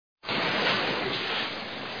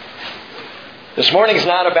This morning is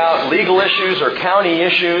not about legal issues or county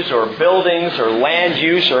issues or buildings or land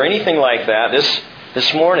use or anything like that.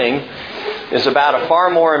 This morning is about a far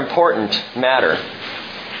more important matter.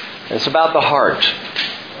 It's about the heart.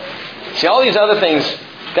 See, all these other things,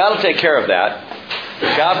 God will take care of that.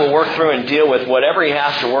 God will work through and deal with whatever He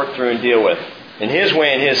has to work through and deal with in His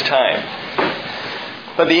way and His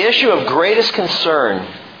time. But the issue of greatest concern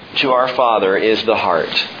to our Father is the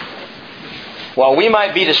heart. While we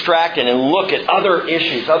might be distracted and look at other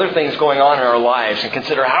issues, other things going on in our lives and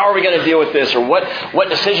consider how are we going to deal with this or what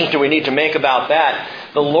decisions do we need to make about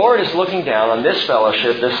that, the Lord is looking down on this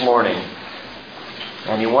fellowship this morning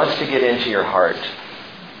and He wants to get into your heart.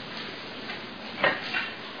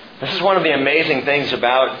 This is one of the amazing things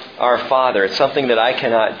about our Father. It's something that I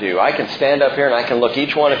cannot do. I can stand up here and I can look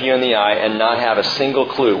each one of you in the eye and not have a single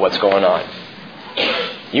clue what's going on.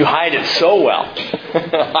 You hide it so well.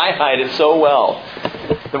 I hide it so well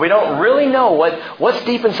that we don't really know what's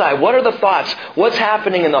deep inside. What are the thoughts? What's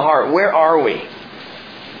happening in the heart? Where are we?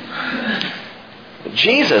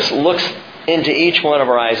 Jesus looks into each one of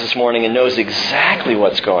our eyes this morning and knows exactly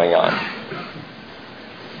what's going on.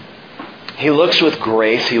 He looks with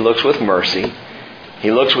grace. He looks with mercy. He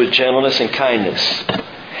looks with gentleness and kindness.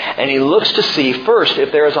 And He looks to see first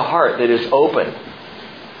if there is a heart that is open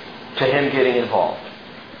to Him getting involved.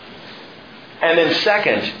 And then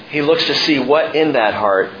second, He looks to see what in that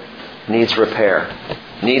heart needs repair,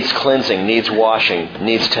 needs cleansing, needs washing,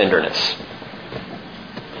 needs tenderness.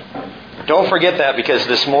 Don't forget that, because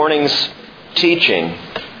this morning's teaching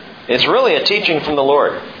is really a teaching from the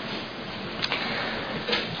Lord.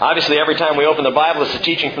 Obviously, every time we open the Bible, it's a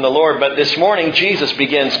teaching from the Lord. But this morning, Jesus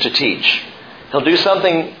begins to teach. He'll do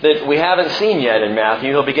something that we haven't seen yet in Matthew.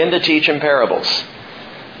 He'll begin to teach in parables.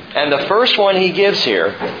 And the first one He gives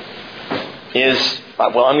here is,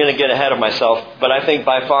 well, I'm going to get ahead of myself, but I think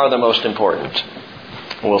by far the most important.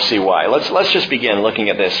 We'll see why. Let's just begin looking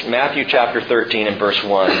at this. Matthew chapter 13 and verse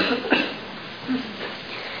 1.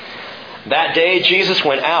 That day Jesus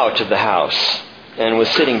went out of the house and was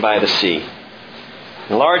sitting by the sea.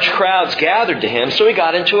 Large crowds gathered to Him, so He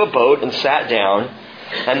got into a boat and sat down,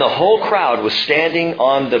 and the whole crowd was standing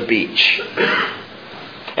on the beach.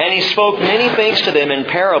 And He spoke many things to them in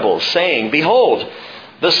parables, saying, Behold,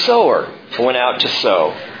 the sower went out to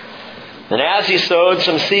sow. And as he sowed,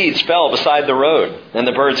 some seeds fell beside the road, and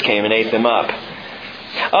the birds came and ate them up.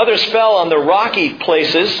 Others fell on the rocky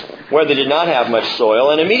places where they did not have much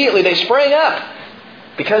soil, and immediately they sprang up,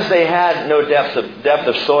 because they had no depth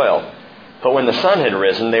of soil. But when the sun had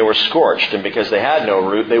risen, they were scorched, and because they had no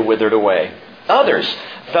root, they withered away. Others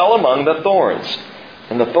fell among the thorns,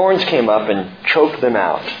 and the thorns came up and choked them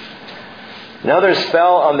out. And others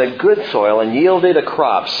fell on the good soil and yielded a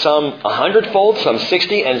crop, some 100-fold, some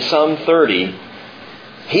 60, and some 30.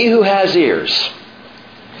 He who has ears,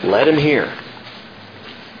 let him hear.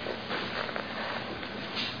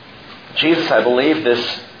 Jesus, I believe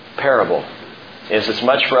this parable is as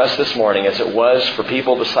much for us this morning as it was for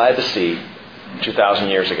people beside the sea 2,000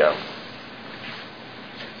 years ago.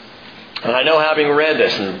 And I know, having read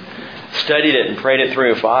this and studied it and prayed it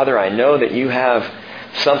through, Father, I know that You have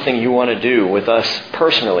something You want to do with us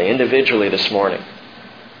personally, individually this morning.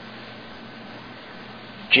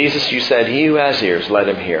 Jesus, You said, He who has ears, let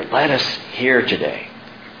him hear. Let us hear today.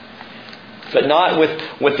 But not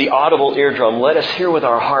with the audible eardrum. Let us hear with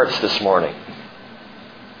our hearts this morning.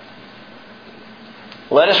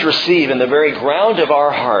 Let us receive in the very ground of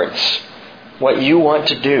our hearts what You want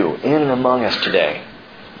to do in and among us today.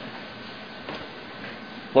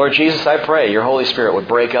 Lord Jesus, I pray Your Holy Spirit would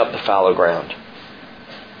break up the fallow ground,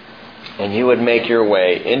 and You would make Your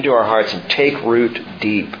way into our hearts and take root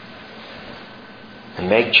deep and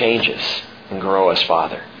make changes and grow us,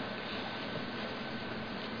 Father.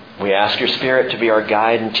 We ask Your Spirit to be our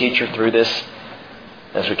guide and teacher through this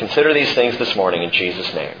as we consider these things this morning in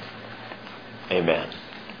Jesus' name. Amen.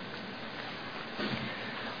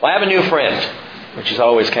 Well, I have a new friend, which is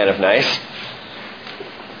always kind of nice.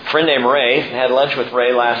 A friend named Ray. I had lunch with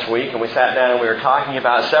Ray last week, and we sat down and we were talking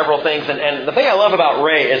about several things. And the thing I love about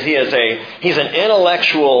Ray is he's an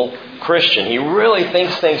intellectual Christian. He really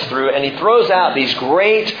thinks things through, and he throws out these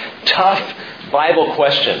great, tough Bible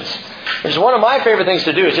questions. Which is one of my favorite things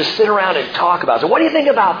to do, is just sit around and talk about it. So what do you think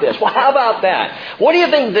about this? Well, how about that? What do you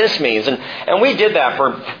think this means? And we did that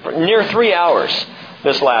for near 3 hours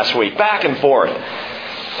this last week, back and forth.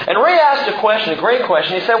 And Ray asked a question, a great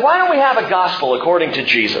question. He said, why don't we have a gospel according to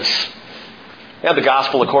Jesus? We have the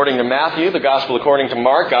gospel according to Matthew, the gospel according to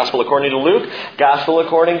Mark, gospel according to Luke, gospel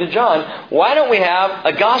according to John. Why don't we have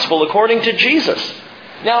a gospel according to Jesus?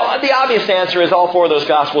 Now, the obvious answer is all four of those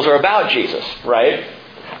gospels are about Jesus, right?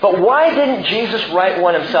 But why didn't Jesus write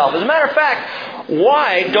one himself? As a matter of fact,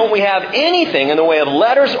 why don't we have anything in the way of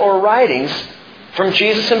letters or writings from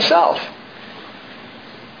Jesus himself?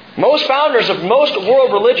 Most founders of most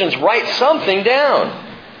world religions write something down.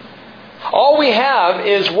 All we have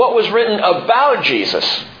is what was written about Jesus.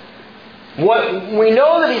 What we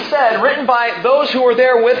know that he said, written by those who were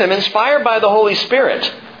there with him, inspired by the Holy Spirit.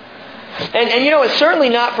 And it's certainly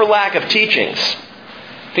not for lack of teachings.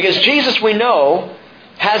 Because Jesus, we know,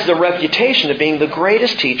 has the reputation of being the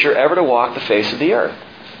greatest teacher ever to walk the face of the earth.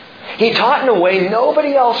 He taught in a way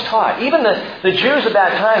nobody else taught. Even the Jews of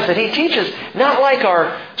that time said he teaches not like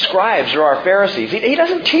our scribes or our Pharisees. He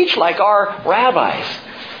doesn't teach like our rabbis.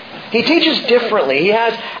 He teaches differently. He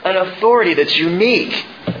has an authority that's unique.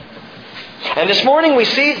 And this morning we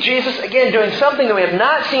see Jesus again doing something that we have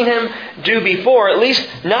not seen him do before, at least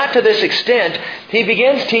not to this extent. He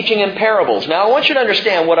begins teaching in parables. Now I want you to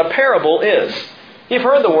understand what a parable is. You've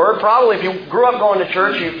heard the word. Probably if you grew up going to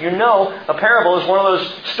church, you know a parable is one of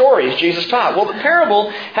those stories Jesus taught. Well, the parable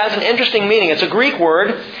has an interesting meaning. It's a Greek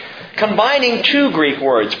word combining two Greek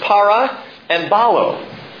words, para and balo.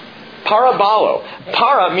 Parabalo.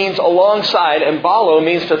 Para means alongside and balo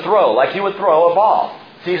means to throw, like you would throw a ball.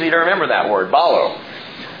 It's easy to remember that word, balo.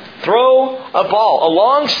 Throw a ball.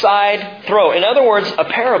 Alongside, throw. In other words, a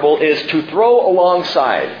parable is to throw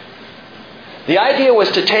alongside. The idea was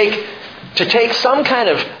to take some kind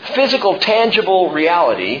of physical, tangible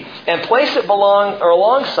reality and place it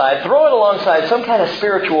alongside, throw it alongside some kind of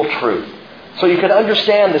spiritual truth. So you could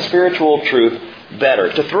understand the spiritual truth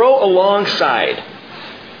better. To throw alongside.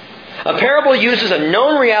 A parable uses a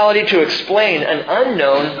known reality to explain an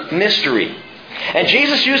unknown mystery. And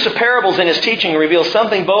Jesus' use of parables in his teaching reveals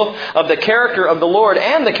something both of the character of the Lord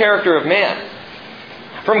and the character of man.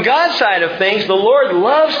 From God's side of things, the Lord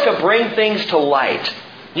loves to bring things to light.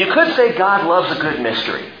 You could say God loves a good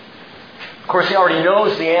mystery. Of course, he already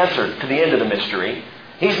knows the answer to the end of the mystery.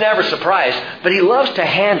 He's never surprised, but he loves to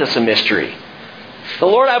hand us a mystery. The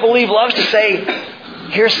Lord, I believe, loves to say,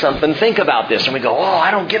 here's something, think about this. And we go, I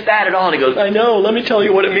don't get that at all. And he goes, I know, let me tell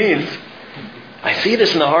you what it means. I see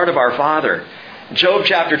this in the heart of our Father. Job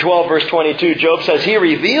chapter 12, verse 22, Job says, he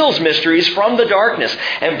reveals mysteries from the darkness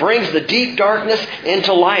and brings the deep darkness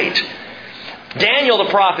into light. Daniel the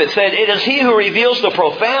prophet said, it is he who reveals the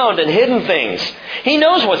profound and hidden things. He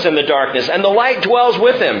knows what's in the darkness, and the light dwells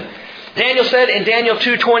with him. Daniel said in Daniel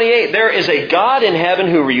 2:28, there is a God in heaven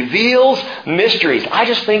who reveals mysteries. I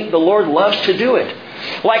just think the Lord loves to do it.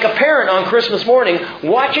 Like a parent on Christmas morning,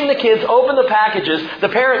 watching the kids open the packages. The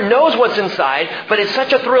parent knows what's inside, but it's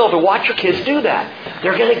such a thrill to watch your kids do that.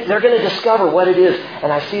 They're going to discover what it is,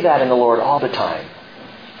 and I see that in the Lord all the time.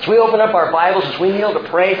 As we open up our Bibles, as we kneel to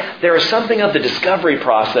pray, there is something of the discovery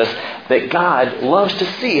process that God loves to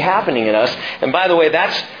see happening in us. And by the way,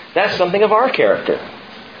 that's something of our character.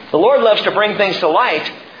 The Lord loves to bring things to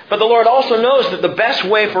light, but the Lord also knows that the best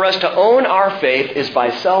way for us to own our faith is by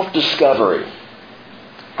self-discovery.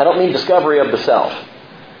 I don't mean discovery of the self.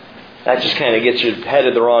 That just kind of gets you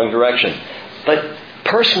headed the wrong direction. But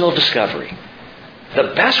personal discovery.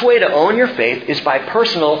 The best way to own your faith is by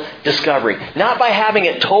personal discovery. Not by having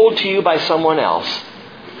it told to you by someone else,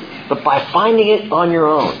 but by finding it on your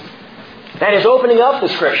own. That is opening up the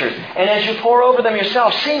Scriptures. And as you pore over them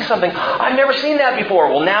yourself, seeing something, I've never seen that before.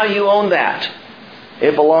 Well, now you own that.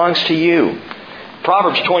 It belongs to you.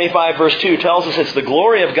 Proverbs 25 verse 2 tells us it's the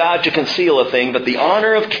glory of God to conceal a thing, but the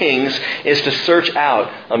honor of kings is to search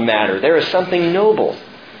out a matter. There is something noble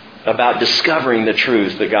about discovering the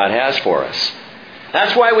truths that God has for us.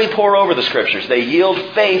 That's why we pore over the Scriptures. They yield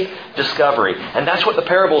faith discovery. And that's what the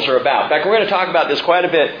parables are about. In fact, we're going to talk about this quite a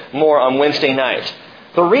bit more on Wednesday nights.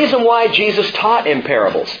 The reason why Jesus taught in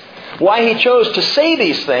parables, why he chose to say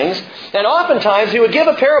these things, and oftentimes he would give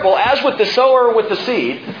a parable, as with the sower with the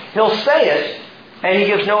seed. He'll say it, and he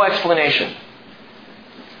gives no explanation.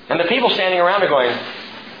 And the people standing around are going,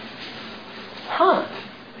 what's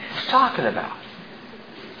he talking about?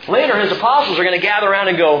 Later, his apostles are going to gather around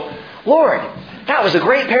and go, Lord, that was a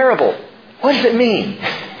great parable. What does it mean?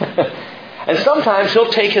 And sometimes he'll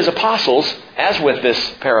take his apostles, as with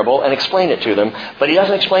this parable, and explain it to them, but he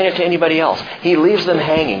doesn't explain it to anybody else. He leaves them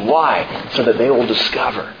hanging. Why? So that they will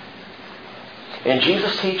discover. In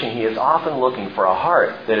Jesus' teaching, he is often looking for a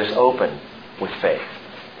heart that is open with faith.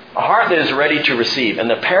 A heart that is ready to receive. And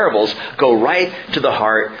the parables go right to the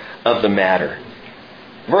heart of the matter.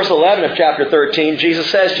 Verse 11 of chapter 13, Jesus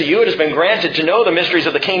says, to you it has been granted to know the mysteries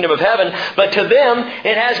of the kingdom of heaven, but to them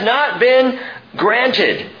it has not been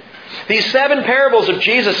granted. These 7 parables of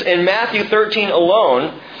Jesus in Matthew 13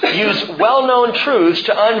 alone use well-known truths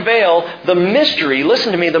to unveil the mystery,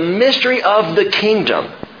 listen to me, the mystery of the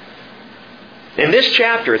kingdom. In this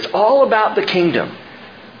chapter, it's all about the kingdom.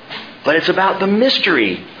 But it's about the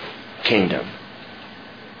mystery kingdom.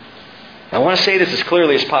 I want to say this as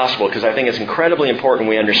clearly as possible because I think it's incredibly important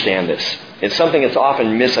we understand this. It's something that's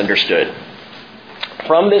often misunderstood.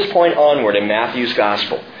 From this point onward in Matthew's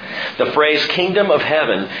Gospel, the phrase kingdom of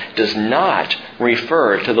heaven does not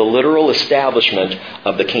refer to the literal establishment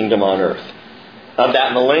of the kingdom on earth, of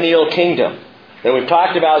that millennial kingdom that we've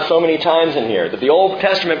talked about so many times in here, that the Old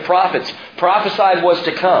Testament prophets prophesied was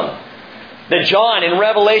to come, that John in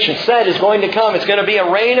Revelation said is going to come. It's going to be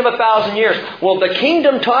a reign of 1,000 years. Well, the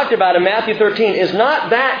kingdom talked about in Matthew 13 is not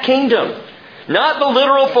that kingdom, not the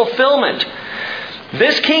literal fulfillment.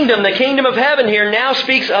 This kingdom, the kingdom of heaven here, now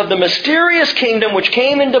speaks of the mysterious kingdom which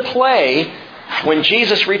came into play when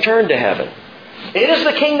Jesus returned to heaven. It is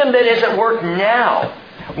the kingdom that is at work now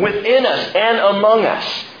within us and among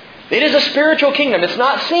us. It is a spiritual kingdom. It's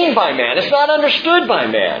not seen by man. It's not understood by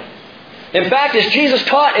man. In fact, as Jesus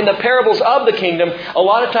taught in the parables of the kingdom, a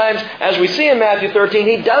lot of times, as we see in Matthew 13,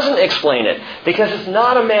 He doesn't explain it because it's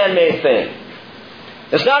not a man-made thing.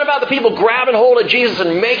 It's not about the people grabbing hold of Jesus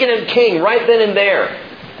and making Him king right then and there.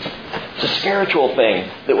 It's a spiritual thing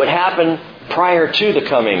that would happen prior to the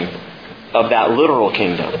coming of that literal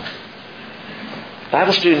kingdom.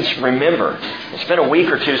 Bible students, remember, it's been a week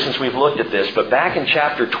or two since we've looked at this, but back in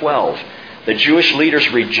chapter 12, the Jewish leaders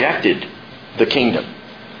rejected the kingdom.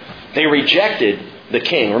 They rejected the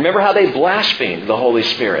king. Remember how they blasphemed the Holy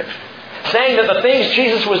Spirit, saying that the things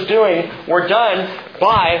Jesus was doing were done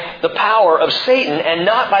by the power of Satan and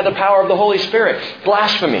not by the power of the Holy Spirit.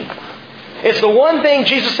 Blasphemy. It's the one thing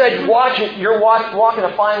Jesus said, you're walking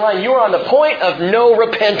a fine line. You are on the point of no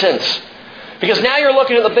repentance. Because now you're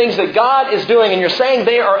looking at the things that God is doing and you're saying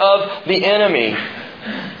they are of the enemy.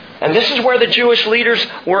 And this is where the Jewish leaders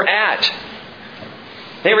were at.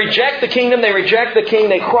 They reject the kingdom, they reject the king,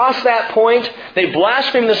 they cross that point, they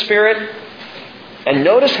blaspheme the Spirit. And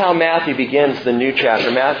notice how Matthew begins the new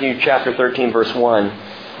chapter. Matthew chapter 13 verse 1.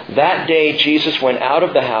 That day Jesus went out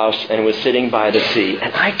of the house and was sitting by the sea.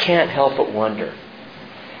 And I can't help but wonder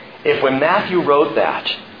if when Matthew wrote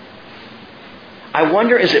that, I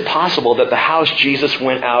wonder, is it possible that the house Jesus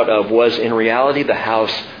went out of was in reality the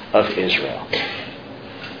house of Israel?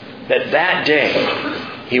 That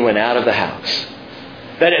day he went out of the house.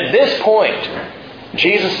 That at this point,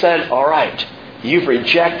 Jesus said, all right, you've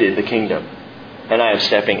rejected the kingdom, and I am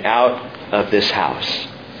stepping out of this house.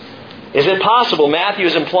 Is it possible Matthew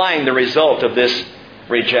is implying the result of this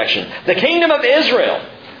rejection? The kingdom of Israel,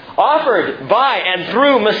 offered by and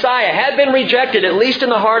through Messiah, had been rejected, at least in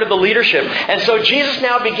the heart of the leadership. And so Jesus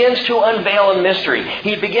now begins to unveil a mystery.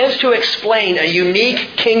 He begins to explain a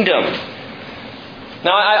unique kingdom.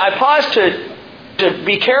 Now, I pause to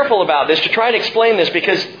be careful about this, to try to explain this,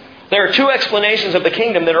 because there are two explanations of the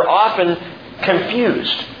kingdom that are often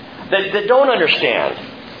confused, that don't understand.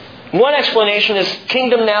 One explanation is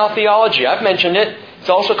kingdom now theology. I've mentioned it. It's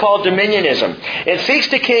also called dominionism. It seeks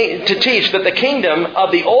to teach that the kingdom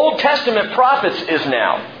of the Old Testament prophets is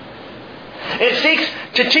now. It seeks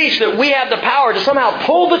to teach that we have the power to somehow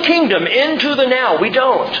pull the kingdom into the now. We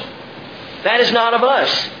don't. That is not of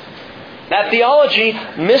us. That theology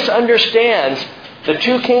misunderstands the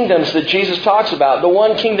two kingdoms that Jesus talks about. The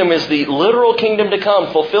one kingdom is the literal kingdom to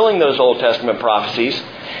come, fulfilling those Old Testament prophecies.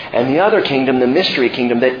 And the other kingdom, the mystery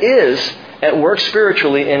kingdom, that is at work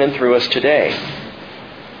spiritually in and through us today.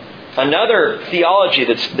 Another theology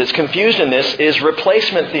that's confused in this is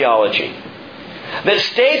replacement theology, that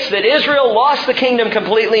states that Israel lost the kingdom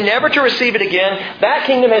completely, never to receive it again. That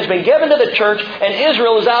kingdom has been given to the church, and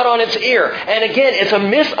Israel is out on its ear. And again, it's a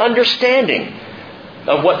misunderstanding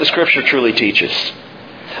of what the Scripture truly teaches.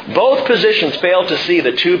 Both positions fail to see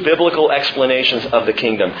the two biblical explanations of the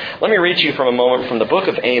kingdom. Let me read to you from a moment from the book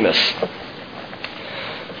of Amos.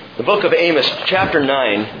 The book of Amos, chapter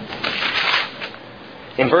 9,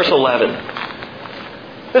 in verse 11.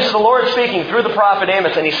 This is the Lord speaking through the prophet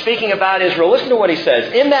Amos, and He's speaking about Israel. Listen to what He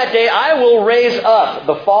says. In that day I will raise up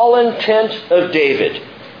the fallen tent of David,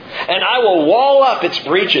 and I will wall up its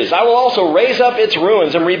breaches. I will also raise up its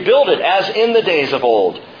ruins and rebuild it as in the days of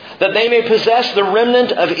old, that they may possess the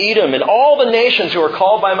remnant of Edom and all the nations who are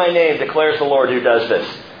called by my name, declares the Lord who does this.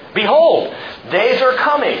 Behold, days are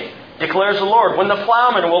coming, declares the Lord, when the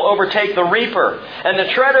plowman will overtake the reaper, and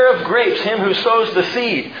the treader of grapes him who sows the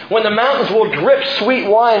seed, when the mountains will drip sweet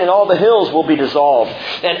wine and all the hills will be dissolved.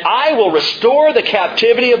 And I will restore the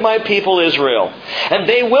captivity of my people Israel. And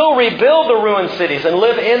they will rebuild the ruined cities and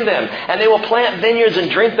live in them. And they will plant vineyards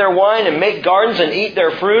and drink their wine and make gardens and eat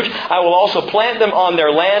their fruit. I will also plant them on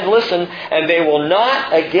their land, listen, and they will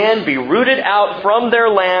not again be rooted out from their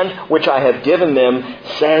land which I have given them,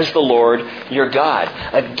 says the Lord your God.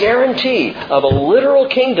 A guarantee of a literal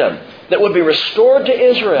kingdom that would be restored to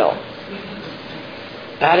Israel.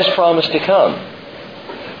 That is promised to come.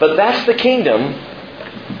 But that's the kingdom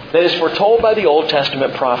that is foretold by the Old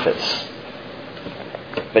Testament prophets.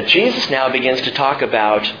 But Jesus now begins to talk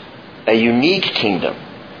about a unique kingdom.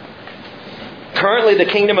 Currently,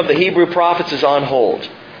 the kingdom of the Hebrew prophets is on hold,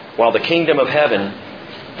 while the kingdom of heaven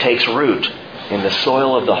takes root in the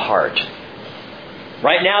soil of the heart.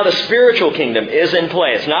 Right now, the spiritual kingdom is in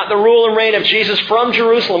play. It's not the rule and reign of Jesus from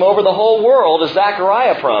Jerusalem over the whole world, as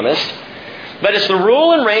Zechariah promised, but it's the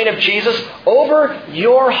rule and reign of Jesus over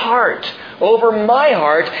your heart, over my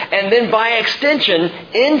heart, and then by extension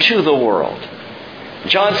into the world.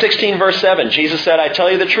 John 16, verse 7, Jesus said, I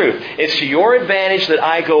tell you the truth, it's to your advantage that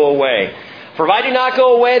I go away. For if I do not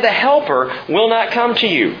go away, the Helper will not come to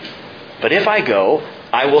you. But if I go,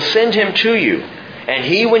 I will send him to you. And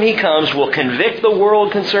he, when he comes, will convict the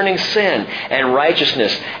world concerning sin and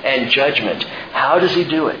righteousness and judgment. How does he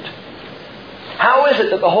do it? How is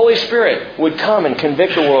it that the Holy Spirit would come and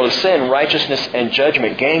convict the world of sin, righteousness, and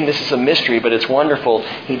judgment? Gang, this is a mystery, but it's wonderful.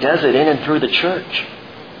 He does it in and through the church.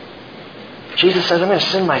 Jesus says, I'm going to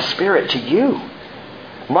send my Spirit to you.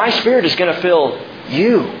 My Spirit is going to fill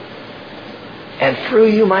you. And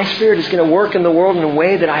through you, my Spirit is going to work in the world in a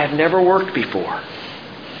way that I have never worked before.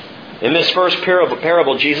 In this first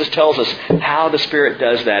parable, Jesus tells us how the Spirit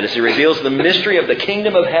does that as He reveals the mystery of the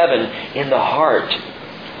kingdom of heaven in the heart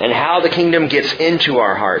and how the kingdom gets into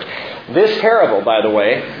our heart. This parable, by the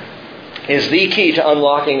way, is the key to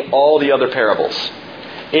unlocking all the other parables.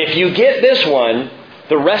 If you get this one,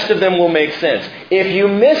 the rest of them will make sense. If you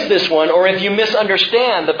miss this one, or if you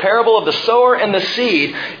misunderstand the parable of the sower and the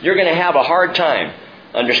seed, you're going to have a hard time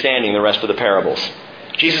understanding the rest of the parables.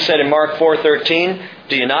 Jesus said in Mark 4:13,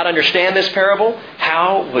 do you not understand this parable?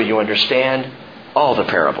 How will you understand all the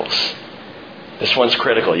parables? This one's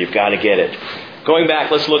critical. You've got to get it. Going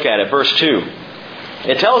back, let's look at it. Verse 2.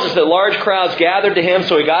 It tells us that large crowds gathered to him,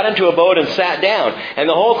 so he got into a boat and sat down. And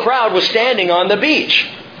the whole crowd was standing on the beach.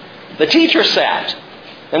 The teacher sat,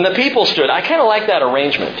 and the people stood. I kind of like that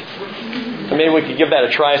arrangement. Maybe we could give that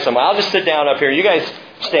a try sometime. I'll just sit down up here. You guys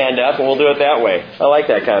stand up, and we'll do it that way. I like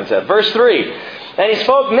that concept. Verse 3. And he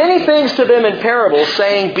spoke many things to them in parables,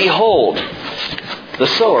 saying, behold, the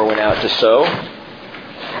sower went out to sow.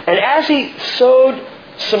 And as he sowed,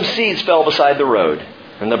 some seeds fell beside the road,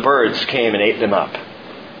 and the birds came and ate them up.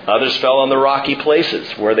 Others fell on the rocky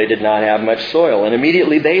places, where they did not have much soil, and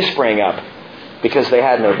immediately they sprang up, because they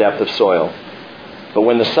had no depth of soil. But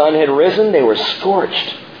when the sun had risen, they were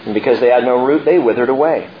scorched, and because they had no root, they withered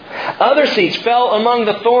away. Other seeds fell among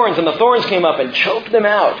the thorns, and the thorns came up and choked them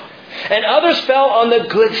out. And others fell on the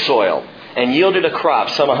good soil and yielded a crop,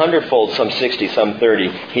 some 100-fold, some 60, some 30.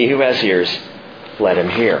 He who has ears, let him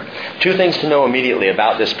hear. Two things to know immediately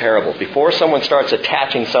about this parable. Before someone starts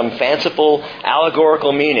attaching some fanciful,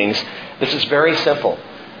 allegorical meanings, this is very simple.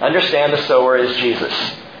 Understand the sower is Jesus.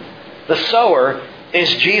 The sower is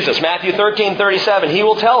Jesus. Matthew 13:37, he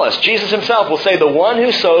will tell us, Jesus himself will say, the one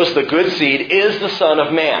who sows the good seed is the Son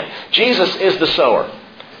of Man. Jesus is the sower.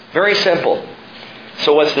 Very simple.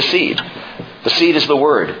 So what's the seed? The seed is the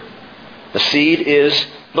Word. The seed is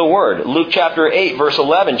the Word. Luke chapter 8, verse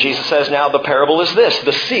 11, Jesus says, now the parable is this.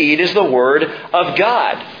 The seed is the Word of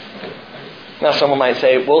God. Now someone might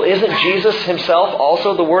say, well, isn't Jesus himself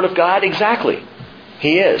also the Word of God? Exactly.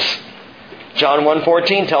 He is. John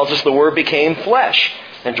 1:14 tells us the Word became flesh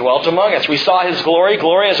and dwelt among us. We saw His glory,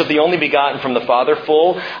 glory as of the only begotten from the Father,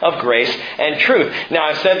 full of grace and truth. Now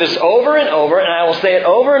I've said this over and over, and I will say it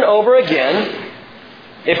over and over again.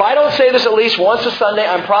 If I don't say this at least once a Sunday,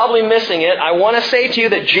 I'm probably missing it. I want to say to you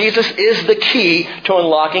that Jesus is the key to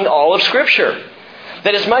unlocking all of Scripture.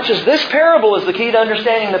 That as much as this parable is the key to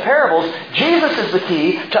understanding the parables, Jesus is the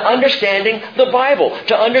key to understanding the Bible,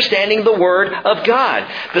 to understanding the Word of God.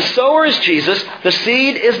 The sower is Jesus. The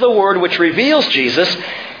seed is the Word which reveals Jesus.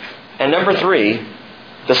 And number 3,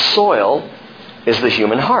 the soil is the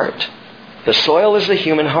human heart. The soil is the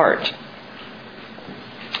human heart.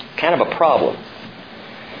 Kind of a problem.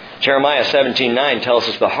 Jeremiah 17:9 tells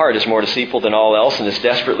us the heart is more deceitful than all else and is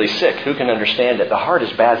desperately sick. Who can understand it? The heart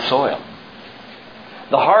is bad soil.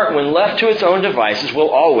 The heart, when left to its own devices, will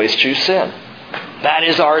always choose sin. That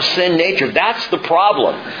is our sin nature. That's the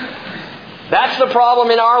problem. That's the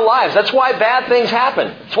problem in our lives. That's why bad things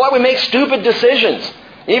happen. It's why we make stupid decisions.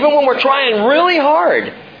 Even when we're trying really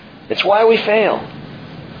hard, it's why we fail.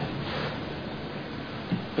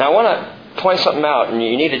 Now I want to point something out, and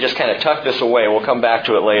you need to just kind of tuck this away. We'll come back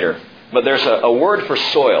to it later. But there's a word for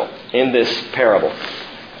soil in this parable.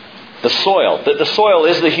 The soil. The soil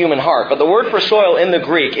is the human heart. But the word for soil in the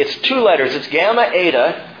Greek, it's 2 letters. It's gamma,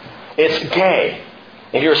 eta. It's gay.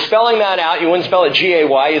 If you were spelling that out, you wouldn't spell it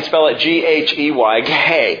G-A-Y. You'd spell it G-H-E-Y.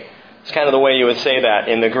 Gay. It's kind of the way you would say that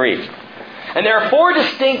in the Greek. And there are 4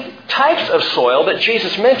 distinct types of soil that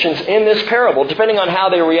Jesus mentions in this parable, depending on how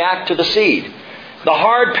they react to the seed. The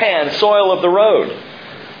hard pan soil of the road.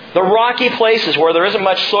 The rocky places where there isn't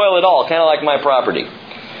much soil at all, kind of like my property.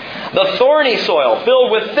 The thorny soil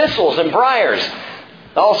filled with thistles and briars,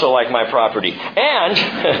 also like my property.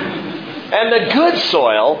 And the good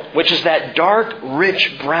soil, which is that dark,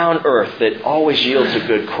 rich brown earth that always yields a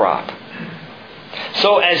good crop.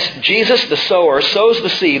 So as Jesus, the sower, sows the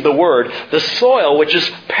seed, the word, the soil, which is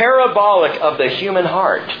parabolic of the human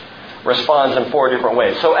heart, responds in 4 different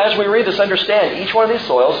ways. So as we read this, understand, each one of these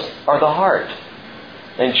soils are the heart.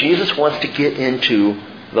 And Jesus wants to get into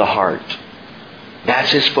the heart.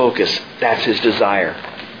 That's His focus. That's His desire.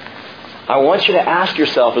 I want you to ask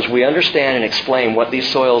yourself, as we understand and explain what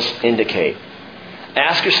these soils indicate,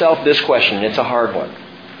 ask yourself this question. It's a hard one.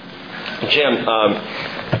 Jim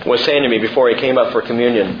was saying to me before he came up for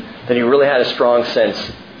communion that he really had a strong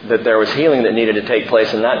sense that there was healing that needed to take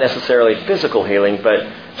place, and not necessarily physical healing, but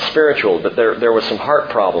spiritual, that there was some heart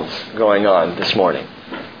problems going on this morning.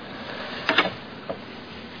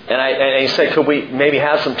 And he said, could we maybe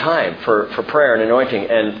have some time for prayer and anointing?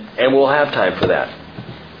 And we'll have time for that.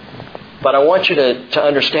 But I want you to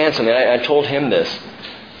understand something. I told him this.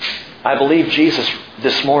 I believe Jesus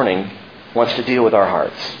this morning wants to deal with our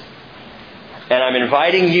hearts. And I'm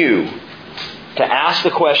inviting you to ask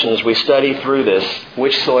the question as we study through this,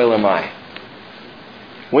 which soil am I?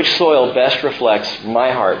 Which soil best reflects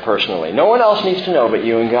my heart personally? No one else needs to know but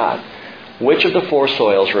you and God. Which of the 4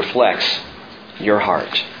 soils reflects your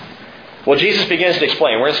heart? Well, Jesus begins to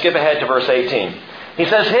explain. We're going to skip ahead to verse 18. He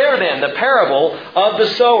says, "Hear then the parable of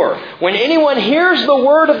the sower. When anyone hears the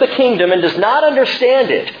word of the kingdom and does not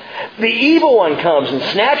understand it, the evil one comes and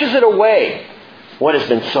snatches it away. What has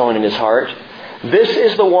been sown in his heart? This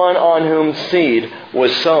is the one on whom seed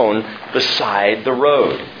was sown beside the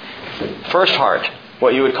road." First heart,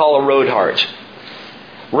 what you would call a road heart.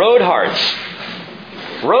 Road hearts.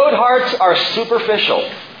 Road hearts are superficial.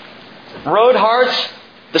 Road hearts,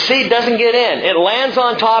 the seed doesn't get in. It lands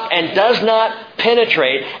on top and does not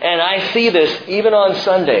penetrate. And I see this even on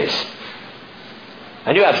Sundays.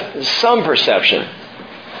 I do have some perception.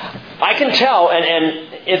 I can tell, and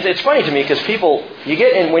it's funny to me because people, you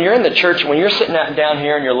get in, when you're in the church, when you're sitting down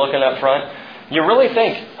here and you're looking up front, you really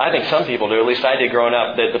think, I think some people do, at least I did growing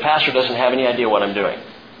up, that the pastor doesn't have any idea what I'm doing.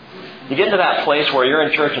 You get into that place where you're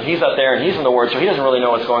in church and he's up there and he's in the Word, so he doesn't really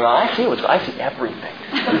know what's going on. I see everything.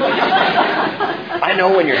 I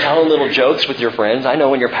know when you're telling little jokes with your friends. I know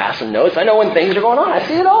when you're passing notes. I know when things are going on. I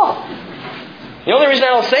see it all. The only reason I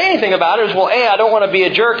don't say anything about it is, well, A, I don't want to be a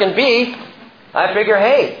jerk, and B, I figure,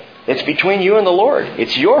 hey, it's between you and the Lord.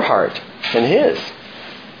 It's your heart and His.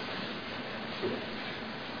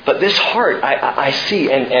 But this heart, I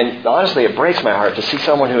see, and honestly, it breaks my heart to see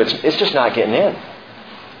someone who it's just not getting in.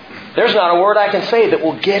 There's not a word I can say that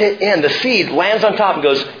will get it in. The seed lands on top and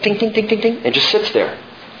goes ting, ting, ting, ting, ting, and just sits there.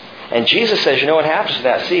 And Jesus says, you know what happens to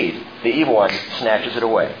that seed? The evil one snatches it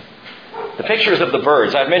away. The pictures of the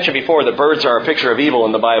birds. I've mentioned before that birds are a picture of evil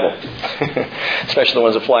in the Bible. Especially the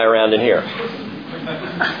ones that fly around in here.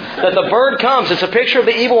 That the bird comes, it's a picture of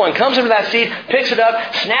the evil one, comes into that seed, picks it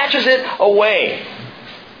up, snatches it away.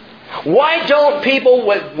 Why don't people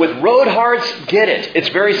with road hearts get it? It's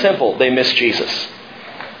very simple. They miss Jesus.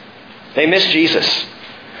 They miss Jesus.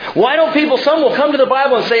 Why don't people, some will come to the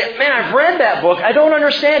Bible and say, man, I've read that book, I don't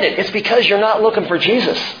understand it. It's because you're not looking for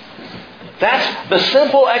Jesus. That's the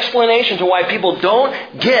simple explanation to why people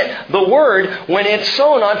don't get the Word when it's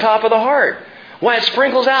sown on top of the heart. Why it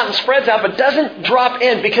sprinkles out and spreads out but doesn't drop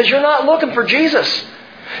in, because you're not looking for Jesus.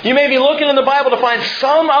 You may be looking in the Bible to find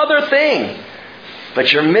some other thing,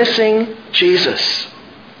 but you're missing Jesus.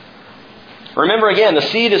 Remember again, the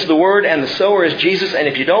seed is the Word and the sower is Jesus. And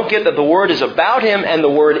if you don't get that the Word is about Him and the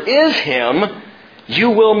Word is Him, you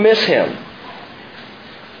will miss Him.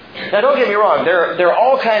 Now don't get me wrong, there are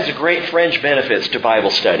all kinds of great fringe benefits to Bible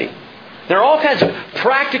study. There are all kinds of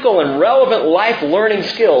practical and relevant life learning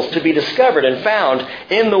skills to be discovered and found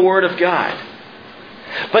in the Word of God.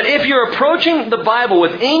 But if you're approaching the Bible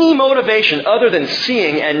with any motivation other than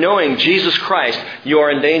seeing and knowing Jesus Christ, you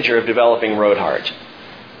are in danger of developing road heart.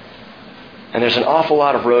 And there's an awful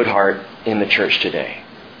lot of road heart in the church today.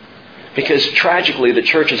 Because tragically, the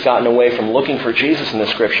church has gotten away from looking for Jesus in the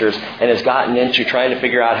Scriptures and has gotten into trying to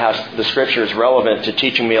figure out how the Scripture is relevant to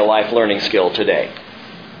teaching me a life learning skill today.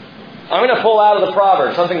 I'm going to pull out of the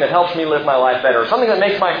Proverbs something that helps me live my life better, or something that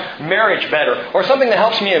makes my marriage better, or something that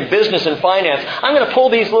helps me in business and finance. I'm going to pull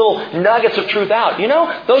these little nuggets of truth out. You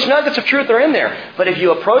know, those nuggets of truth are in there. But if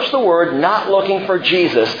you approach the Word not looking for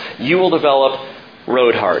Jesus, you will develop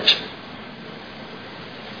road heart.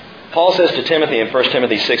 Paul says to Timothy in 1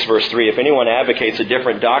 Timothy 6 verse 3, if anyone advocates a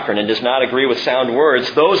different doctrine and does not agree with sound words,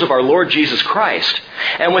 those of our Lord Jesus Christ,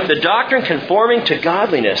 and with the doctrine conforming to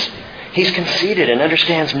godliness, he's conceited and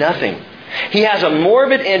understands nothing. He has a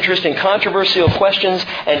morbid interest in controversial questions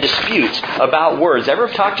and disputes about words. Ever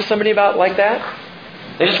talked to somebody about like that?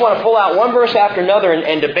 They just want to pull out one verse after another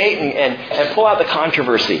and debate and pull out the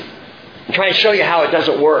controversy and try and show you how it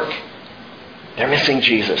doesn't work. They're missing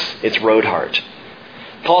Jesus. It's road heart.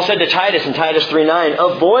 Paul said to Titus in Titus 3:9,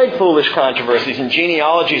 avoid foolish controversies and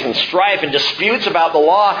genealogies and strife and disputes about the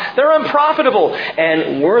law. They're unprofitable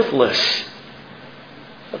and worthless.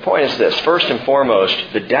 The point is this. First and foremost,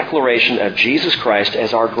 the declaration of Jesus Christ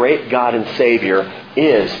as our great God and Savior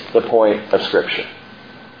is the point of Scripture.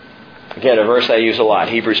 Again, a verse I use a lot.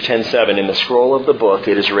 Hebrews 10:7, in the scroll of the book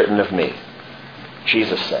it is written of me.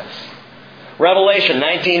 Jesus says. Revelation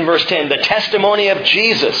 19 verse 10, the testimony of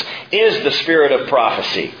Jesus is the spirit of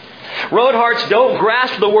prophecy. Road hearts don't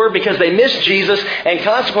grasp the Word because they miss Jesus, and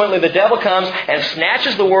consequently the devil comes and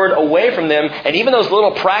snatches the Word away from them, and even those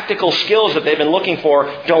little practical skills that they've been looking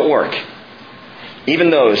for don't work.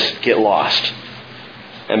 Even those get lost.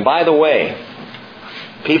 And by the way,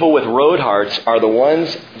 people with road hearts are the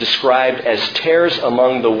ones described as tares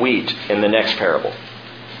among the wheat in the next parable.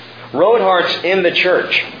 Road hearts in the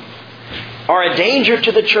church are a danger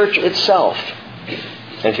to the church itself.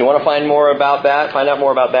 And if you want to find out more about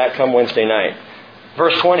that, come Wednesday night.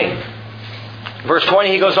 Verse 20. Verse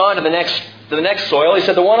 20, he goes on to the next soil. He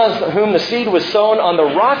said, the one on whom the seed was sown on the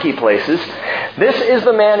rocky places, this is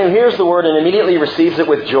the man who hears the word and immediately receives it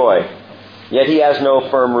with joy. Yet he has no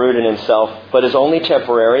firm root in himself, but is only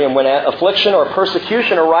temporary. And when affliction or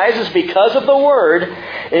persecution arises because of the word,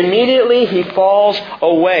 immediately he falls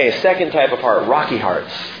away. Second type of heart, rocky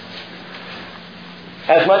hearts.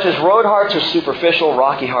 As much as road hearts are superficial,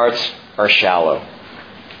 rocky hearts are shallow.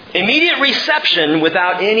 Immediate reception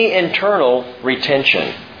without any internal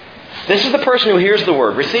retention. This is the person who hears the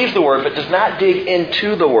Word, receives the Word, but does not dig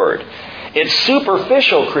into the Word. It's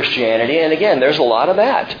superficial Christianity, and again, there's a lot of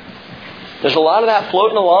that. There's a lot of that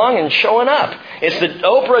floating along and showing up. It's the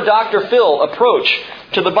Oprah Dr. Phil approach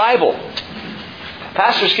to the Bible.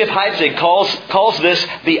 Pastor Skip Heitzig calls this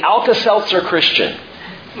the Alka-Seltzer Christian.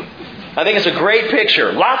 I think it's a great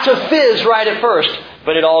picture. Lots of fizz right at first,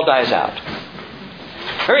 but it all dies out.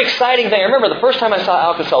 Very exciting thing. I remember the first time I saw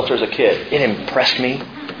Alka-Seltzer as a kid. It impressed me.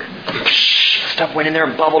 Stuff went in there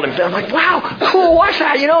and bubbled and I'm like, wow, cool, watch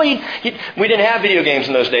that. You know, we didn't have video games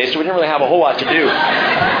in those days, so we didn't really have a whole lot to do.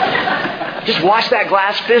 Just watch that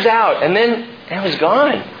glass fizz out, and then it was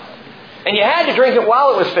gone. And you had to drink it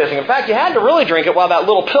while it was fizzing. In fact, you had to really drink it while that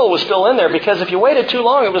little pill was still in there, because if you waited too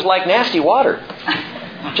long, it was like nasty water.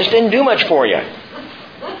 Just didn't do much for you.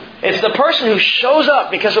 It's the person who shows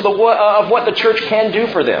up because of what the church can do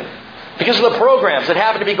for them. Because of the programs that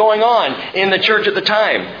happen to be going on in the church at the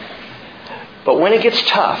time. But when it gets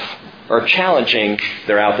tough or challenging,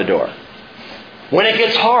 they're out the door. When it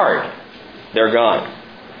gets hard, they're gone.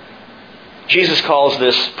 Jesus calls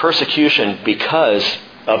this persecution because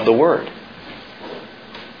of the Word.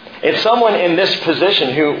 It's someone in this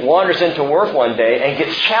position who wanders into work one day and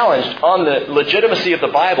gets challenged on the legitimacy of the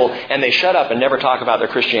Bible, and they shut up and never talk about their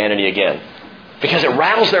Christianity again. Because it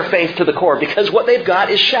rattles their faith to the core. Because what they've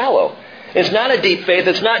got is shallow. It's not a deep faith.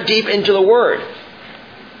 It's not deep into the Word.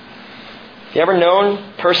 You ever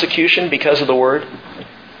known persecution because of the Word?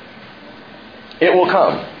 It will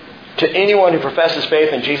come to anyone who professes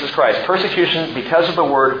faith in Jesus Christ. Persecution because of the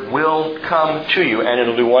Word will come to you, and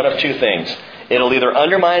it'll do one of two things. It'll either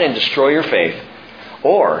undermine and destroy your faith,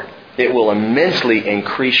 or it will immensely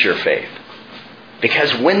increase your faith.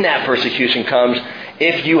 Because when that persecution comes,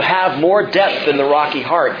 if you have more depth than the rocky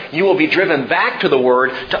heart, you will be driven back to the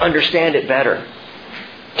Word to understand it better,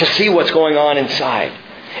 to see what's going on inside.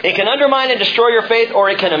 It can undermine and destroy your faith, or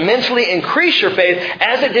it can immensely increase your faith,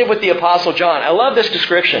 as it did with the Apostle John. I love this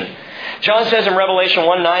description. John says in Revelation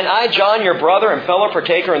 1:9, I, John, your brother and fellow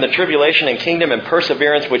partaker in the tribulation and kingdom and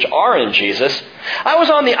perseverance which are in Jesus, I was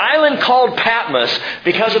on the island called Patmos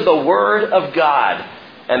because of the word of God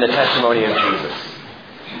and the testimony of Jesus.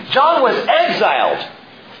 John was exiled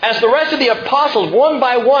as the rest of the apostles, one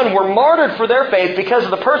by one, were martyred for their faith because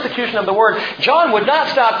of the persecution of the Word. John would not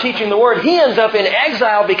stop teaching the Word. He ends up in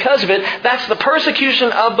exile because of it. That's the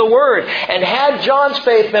persecution of the Word. And had John's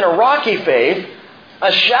faith been a rocky faith,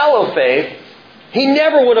 a shallow faith, he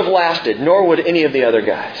never would have lasted, nor would any of the other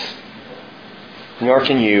guys. Nor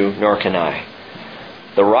can you, nor can I.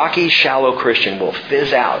 The rocky, shallow Christian will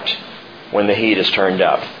fizz out when the heat is turned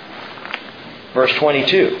up. Verse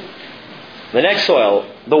 22. The next soil,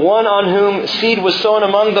 the one on whom seed was sown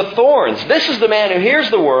among the thorns. This is the man who hears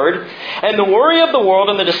the word, and the worry of the world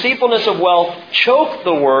and the deceitfulness of wealth choke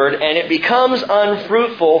the word, and it becomes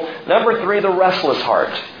unfruitful. Number 3, the restless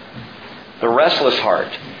heart. The restless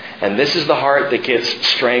heart. And this is the heart that gets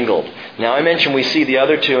strangled. Now I mentioned we see the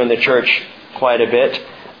other two in the church quite a bit.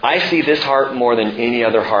 I see this heart more than any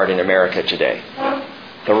other heart in America today.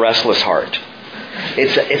 The restless heart.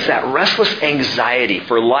 It's that restless anxiety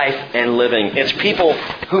for life and living. It's people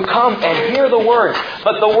who come and hear the Word,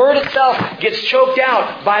 but the Word itself gets choked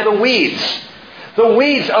out by the weeds. The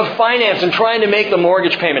weeds of finance and trying to make the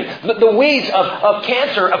mortgage payment. The weeds of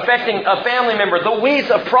cancer affecting a family member. The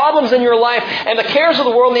weeds of problems in your life and the cares of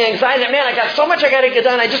the world and the anxiety. Man, I got so much I got to get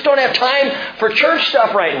done. I just don't have time for church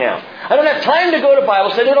stuff right now. I don't have time to go to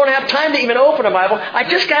Bible study. I don't have time to even open a Bible. I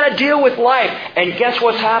just got to deal with life. And guess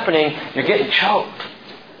what's happening? You're getting choked.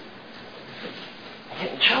 You're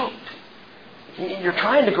getting choked. You're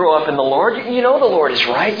trying to grow up in the Lord. You know the Lord is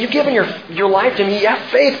right. You've given your life to me. You have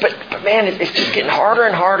faith. But man, it's just getting harder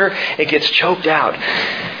and harder. It gets choked out.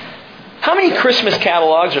 How many Christmas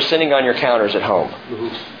catalogs are sitting on your counters at home?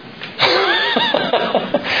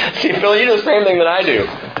 See, Phil, you do the same thing that I do.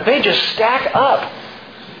 They just stack up.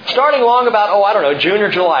 Starting along about, June or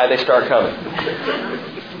July, they start coming.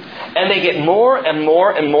 And they get more and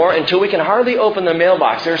more and more until we can hardly open the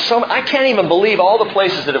mailbox. I can't even believe all the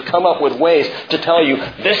places that have come up with ways to tell you,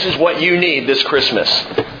 this is what you need this Christmas.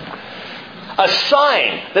 A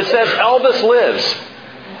sign that says Elvis lives.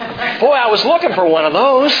 Boy, I was looking for one of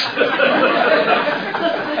those.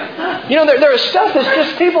 There is stuff that's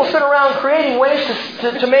just people sit around creating ways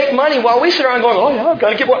to make money while we sit around going, oh yeah, I've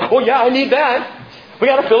got to get one. Oh yeah, I need that. We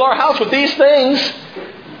got to fill our house with these things.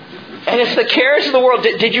 And it's the cares of the world.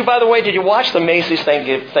 Did you watch the Macy's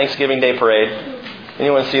Thanksgiving Day Parade?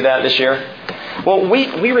 Anyone see that this year? Well,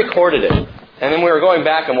 we recorded it. And then we were going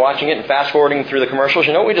back and watching it and fast forwarding through the commercials.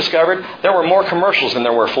 You know what we discovered? There were more commercials than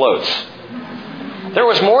there were floats. There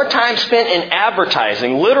was more time spent in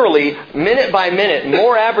advertising, literally minute by minute,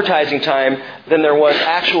 more advertising time than there was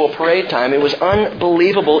actual parade time. It was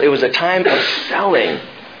unbelievable. It was a time of selling.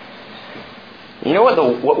 You know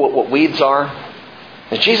what weeds are?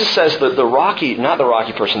 And Jesus says that the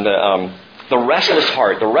restless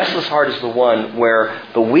heart. The restless heart is the one where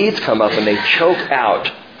the weeds come up and they choke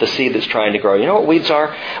out the seed that's trying to grow. You know what weeds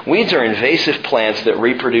are? Weeds are invasive plants that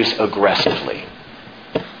reproduce aggressively.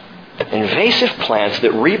 Invasive plants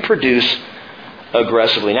that reproduce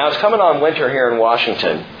aggressively. Now it's coming on winter here in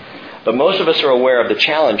Washington, but most of us are aware of the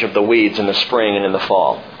challenge of the weeds in the spring and in the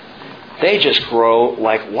fall. They just grow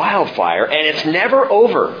like wildfire, and it's never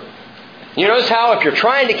over. You notice how if you're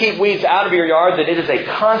trying to keep weeds out of your yard, that it is a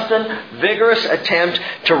constant, vigorous attempt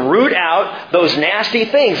to root out those nasty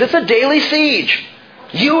things. It's a daily siege.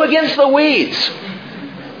 You against the weeds.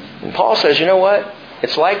 And Paul says, you know what?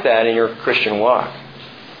 It's like that in your Christian walk.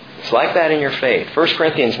 It's like that in your faith. 1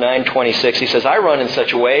 Corinthians 9:26, he says, I run in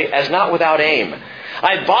such a way as not without aim.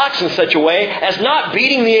 I box in such a way as not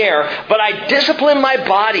beating the air, but I discipline my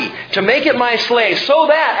body to make it my slave, so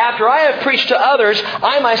that after I have preached to others,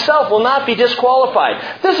 I myself will not be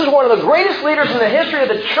disqualified. This is one of the greatest leaders in the history of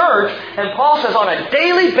the church, and Paul says on a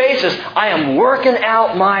daily basis, I am working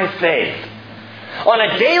out my faith. On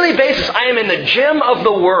a daily basis, I am in the gym of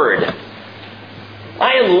the Word.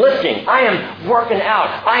 I am lifting. I am working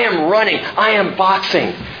out. I am running. I am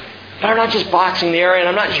boxing. But I'm not just boxing the air, and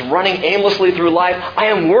I'm not just running aimlessly through life. I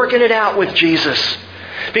am working it out with Jesus.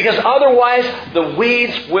 Because otherwise, the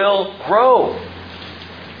weeds will grow.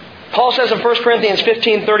 Paul says in 1 Corinthians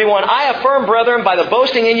 15:31, I affirm, brethren, by the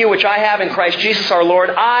boasting in you which I have in Christ Jesus our Lord,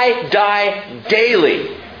 I die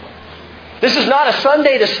daily. This is not a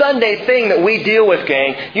Sunday to Sunday thing that we deal with,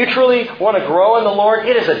 gang. You truly want to grow in the Lord?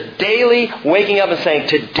 It is a daily waking up and saying,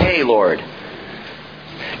 today, Lord,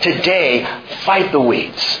 today, fight the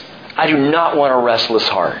weeds. I do not want a restless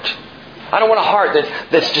heart. I don't want a heart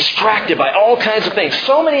that's distracted by all kinds of things.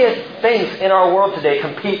 So many things in our world today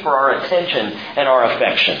compete for our attention and our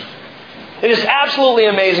affection. It is absolutely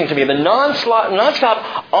amazing to me, the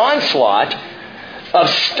nonstop onslaught of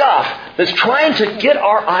stuff that's trying to get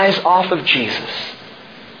our eyes off of Jesus.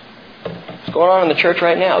 What's going on in the church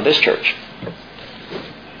right now, this church?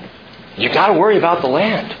 You've got to worry about the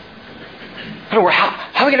land. How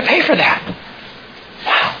are we going to pay for that?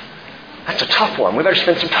 Wow, that's a tough one. We better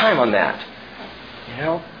spend some time on that.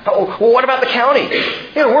 Oh, well, what about the county?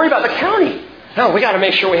 You got to worry about the county. No, we got to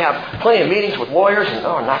make sure we have plenty of meetings with lawyers. And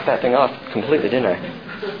I knocked that thing off completely, didn't I?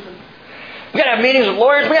 We got to have meetings with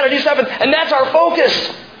lawyers. We got to do stuff, and that's our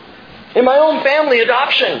focus. In my own family,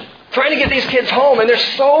 adoption, trying to get these kids home, and there's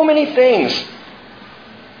so many things.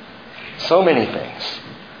 So many things.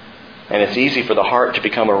 And it's easy for the heart to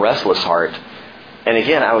become a restless heart. And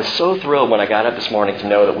again, I was so thrilled when I got up this morning to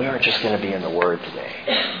know that we aren't just going to be in the Word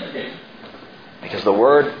today. Because the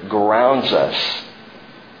Word grounds us,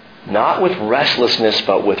 not with restlessness,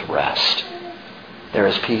 but with rest. There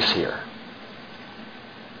is peace here.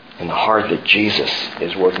 In the heart that Jesus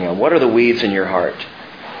is working on. What are the weeds in your heart?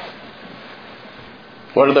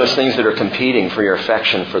 What are those things that are competing for your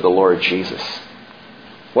affection for the Lord Jesus?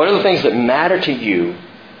 What are the things that matter to you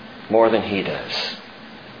more than He does?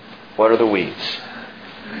 What are the weeds?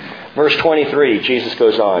 Verse 23, Jesus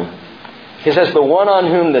goes on. He says, the one on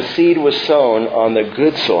whom the seed was sown on the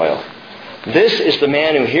good soil, this is the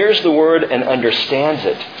man who hears the word and understands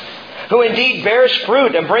it, who indeed bears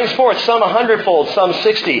fruit and brings forth some 100-fold, some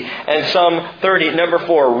 60, and some 30. Number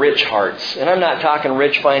 4, rich hearts. And I'm not talking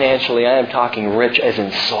rich financially. I am talking rich as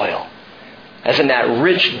in soil. As in that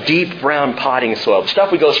rich, deep, brown potting soil.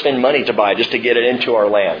 Stuff we go spend money to buy just to get it into our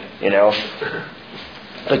land,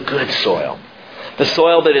 The good soil. The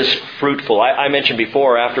soil that is fruitful. I mentioned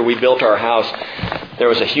before, after we built our house, there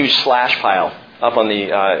was a huge slash pile up on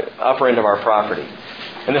the upper end of our property.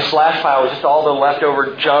 And the slash pile was just all the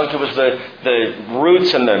leftover junk. It was the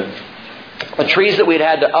roots and the trees that we'd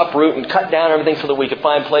had to uproot and cut down everything so that we could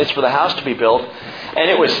find a place for the house to be built. And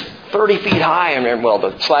it was 30 feet high. And well,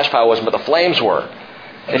 the slash pile wasn't, but the flames were.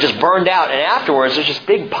 It just burned out. And afterwards, there's this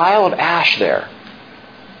big pile of ash there.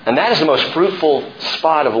 And that is the most fruitful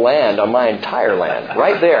spot of land on my entire land.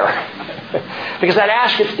 Right there. Because that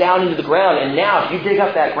ash gets down into the ground. And now, if you dig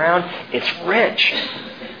up that ground, it's rich.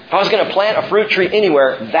 If I was going to plant a fruit tree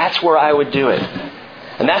anywhere, that's where I would do it.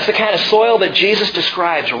 And that's the kind of soil that Jesus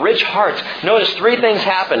describes. Rich hearts. Notice 3 things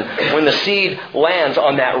happen when the seed lands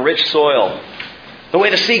on that rich soil. The way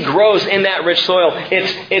the seed grows in that rich soil,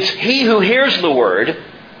 it's he who hears the word,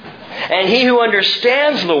 and he who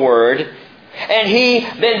understands the word, and he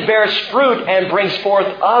then bears fruit and brings forth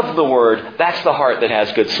of the word. That's the heart that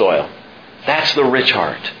has good soil. That's the rich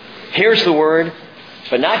heart. Hears the word,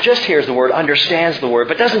 but not just hears the word, understands the word,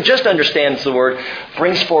 but doesn't just understand the word,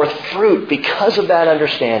 brings forth fruit because of that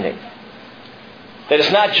understanding. That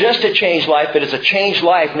it's not just a changed life, but it's a changed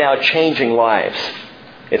life now changing lives.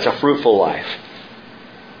 It's a fruitful life.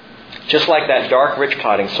 Just like that dark, rich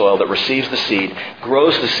potting soil that receives the seed,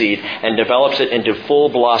 grows the seed, and develops it into full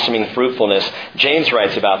blossoming fruitfulness. James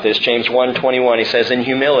writes about this. James 1:21, he says, in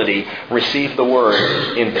humility, receive the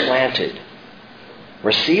word implanted.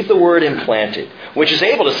 Receive the word implanted, which is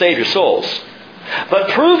able to save your souls. But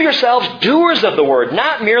prove yourselves doers of the word,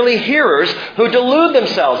 not merely hearers who delude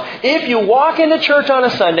themselves. If you walk into church on a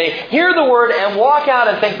Sunday, hear the word, and walk out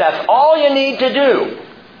and think that's all you need to do,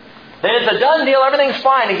 then it's a done deal, everything's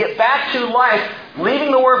fine, and get back to life, leaving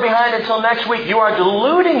the word behind until next week, you are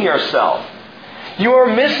deluding yourself. You are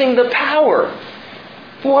missing the power.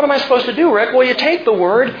 Well, what am I supposed to do, Rick? Well, you take the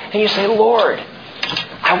word and you say, Lord,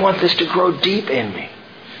 I want this to grow deep in me.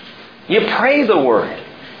 You pray the word.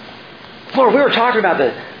 Lord, we were talking about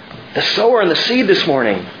the sower and the seed this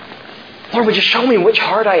morning. Lord, would you show me which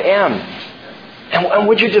heart I am? And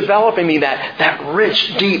would you develop in me that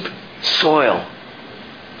rich, deep soil?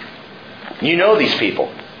 You know these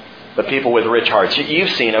people, the people with rich hearts. You've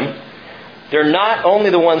seen them. They're not only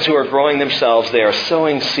the ones who are growing themselves, they are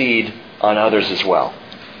sowing seed on others as well.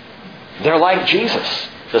 They're like Jesus,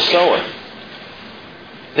 the sower.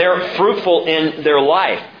 They're fruitful in their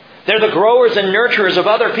life. They're the growers and nurturers of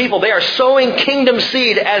other people. They are sowing kingdom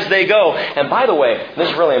seed as they go. And by the way, this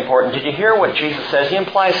is really important. Did you hear what Jesus says? He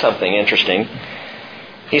implies something interesting.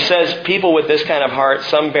 He says people with this kind of heart,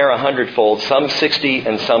 some bear 100-fold, some 60,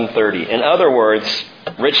 and some 30. In other words,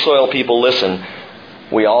 rich soil people, listen,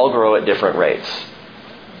 we all grow at different rates.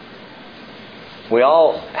 We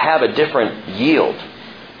all have a different yield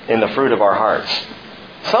in the fruit of our hearts.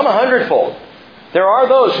 Some 100-fold. There are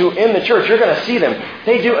those who in the church, you're going to see them,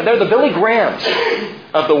 they're the Billy Grahams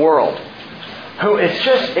of the world. who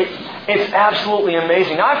it's absolutely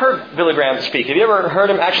amazing. Now, I've heard Billy Graham speak. Have you ever heard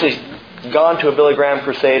him, actually gone to a Billy Graham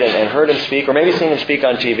crusade and heard him speak, or maybe seen him speak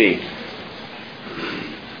on TV?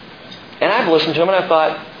 And I've listened to him and I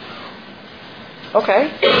thought,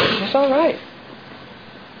 okay, it's all right.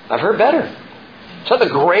 I've heard better. It's not the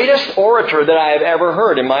greatest orator that I have ever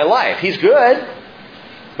heard in my life. He's good.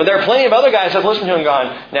 But there are plenty of other guys I've listened to and gone,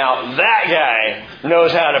 now that guy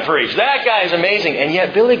knows how to preach. That guy's amazing. And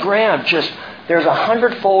yet Billy Graham there's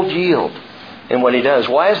 100-fold yield in what he does.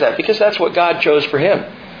 Why is that? Because that's what God chose for him.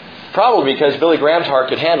 Probably because Billy Graham's heart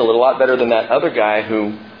could handle it a lot better than that other guy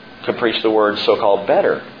who could preach the word so-called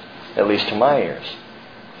better, at least to my ears.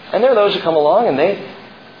 And there are those who come along and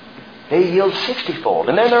they yield 60-fold.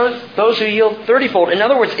 And then there are those who yield 30-fold. In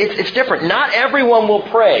other words, it's different. Not everyone will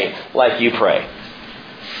pray like you pray.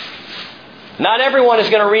 Not everyone is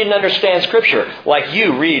going to read and understand Scripture like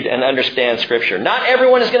you read and understand Scripture. Not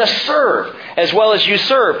everyone is going to serve as well as you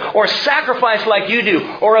serve, or sacrifice like you do,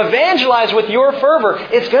 or evangelize with your fervor.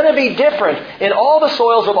 It's going to be different in all the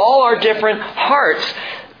soils of all our different hearts.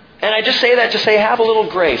 And I just say that to say, have a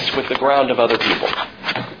little grace with the ground of other people.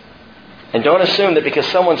 And don't assume that because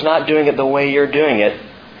someone's not doing it the way you're doing it,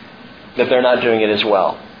 that they're not doing it as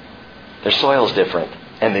well. Their soil's different.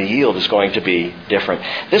 And the yield is going to be different.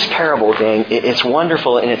 This parable, gang, it's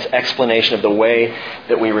wonderful in its explanation of the way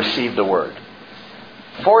that we receive the Word.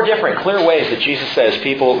 4 different clear ways that Jesus says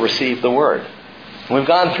people receive the Word. We've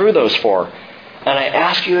gone through those 4. And I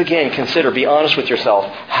ask you again, consider, be honest with yourself.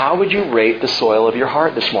 How would you rate the soil of your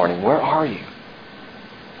heart this morning? Where are you?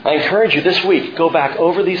 I encourage you this week, go back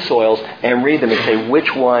over these soils and read them and say,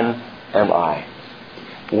 which one am I?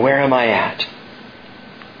 Where am I at?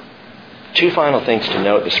 2 final things to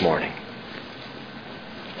note this morning.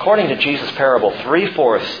 According to Jesus' parable,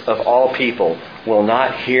 3/4 of all people will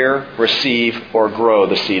not hear, receive, or grow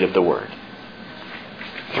the seed of the Word.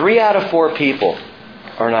 3 out of 4 people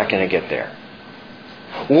are not going to get there.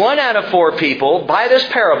 1 out of 4 people, by this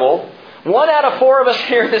parable, 1 out of 4 of us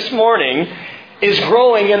here this morning is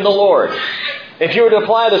growing in the Lord. If you were to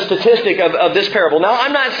apply the statistic of this parable. Now,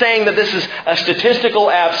 I'm not saying that this is a statistical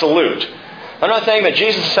absolute. I'm not saying that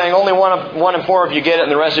Jesus is saying only 1 in 4 of you get it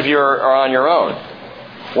and the rest of you are on your own.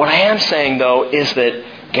 What I am saying, though, is that,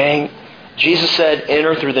 gang, Jesus said,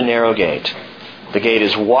 enter through the narrow gate. The gate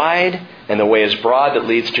is wide and the way is broad that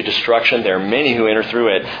leads to destruction. There are many who enter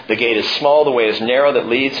through it. The gate is small, the way is narrow that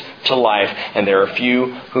leads to life, and there are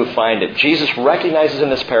few who find it. Jesus recognizes in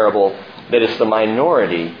this parable that it's the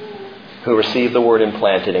minority who receive the Word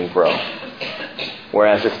implanted and grow,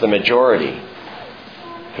 whereas it's the majority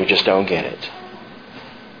who just don't get it.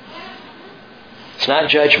 It's not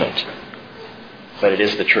judgment, but it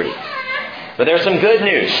is the truth. But there's some good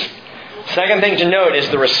news. Second thing to note is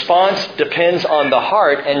the response depends on the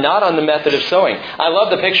heart and not on the method of sowing. I love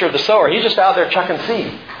the picture of the sower. He's just out there chucking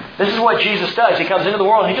seed. This is what Jesus does. He comes into the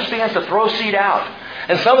world and he just begins to throw seed out.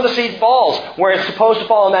 And some of the seed falls where it's supposed to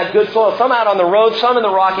fall in that good soil. Some out on the road, some in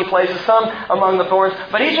the rocky places, some among the thorns.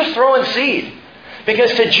 But he's just throwing seed.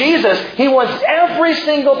 Because to Jesus, He wants every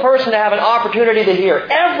single person to have an opportunity to hear.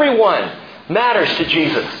 Everyone matters to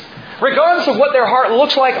Jesus. Regardless of what their heart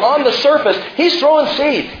looks like on the surface, He's throwing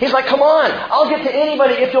seed. He's like, come on, I'll get to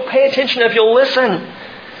anybody if you'll pay attention, if you'll listen.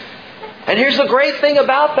 And here's the great thing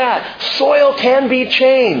about that. Soil can be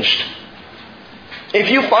changed.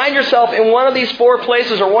 If you find yourself in one of these 4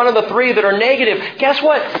 places or one of the 3 that are negative, guess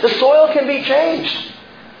what? The soil can be changed.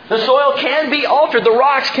 The soil can be altered. The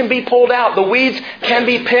rocks can be pulled out. The weeds can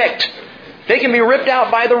be picked. They can be ripped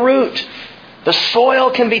out by the root. The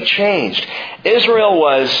soil can be changed.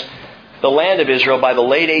 The land of Israel, by the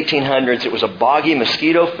late 1800s, it was a boggy,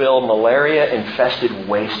 mosquito-filled, malaria-infested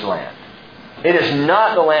wasteland. It is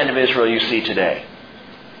not the land of Israel you see today.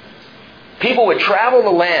 People would travel the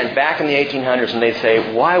land back in the 1800s and they'd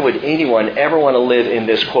say, why would anyone ever want to live in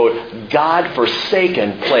this, quote,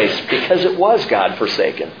 God-forsaken place? Because it was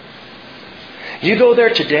God-forsaken. You go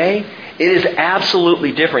there today, it is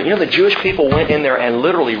absolutely different. You know, the Jewish people went in there and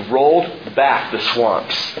literally rolled back the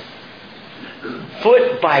swamps.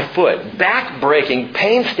 Foot by foot, back-breaking,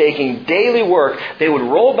 painstaking, daily work. They would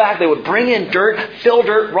roll back, they would bring in dirt, fill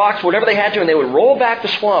dirt, rocks, whatever they had to, and they would roll back the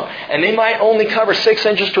swamp. And they might only cover 6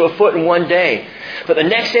 inches to a foot in one day. But the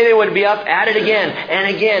next day they would be up at it again,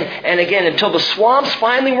 and again, and again, until the swamps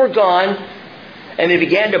finally were gone, and they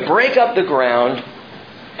began to break up the ground.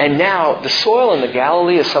 And now, the soil in the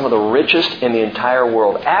Galilee is some of the richest in the entire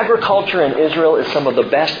world. Agriculture in Israel is some of the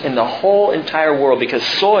best in the whole entire world because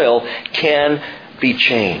soil can be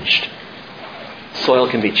changed. Soil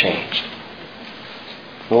can be changed.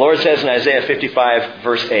 The Lord says in Isaiah 55,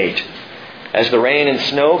 verse 8, As the rain and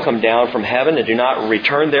snow come down from heaven and do not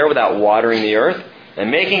return there without watering the earth, and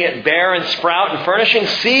making it bear and sprout, and furnishing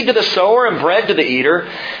seed to the sower and bread to the eater,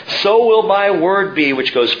 so will my word be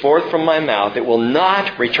which goes forth from my mouth. It will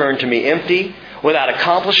not return to me empty, without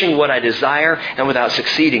accomplishing what I desire, and without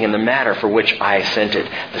succeeding in the matter for which I sent it.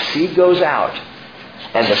 The seed goes out,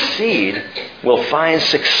 and the seed will find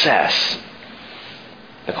success.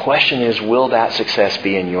 The question is, will that success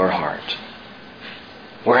be in your heart?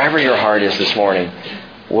 Wherever your heart is this morning,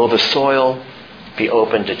 will the soil be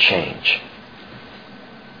open to change?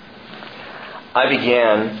 I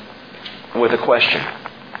began with a question.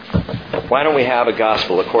 Why don't we have a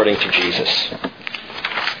gospel according to Jesus?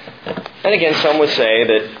 And again, some would say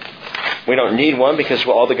that we don't need one because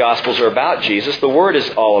all the gospels are about Jesus. The Word is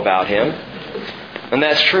all about Him. And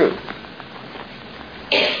that's true.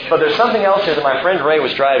 But there's something else here that my friend Ray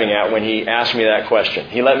was driving at when he asked me that question.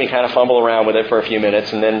 He let me kind of fumble around with it for a few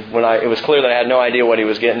minutes, and then when it was clear that I had no idea what he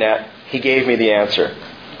was getting at, he gave me the answer.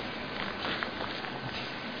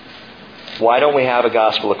 Why don't we have a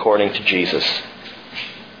gospel according to Jesus?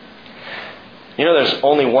 You know, there's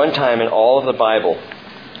only one time in all of the Bible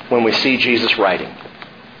when we see Jesus writing.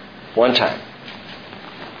 One time.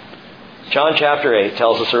 John chapter 8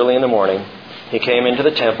 tells us early in the morning, He came into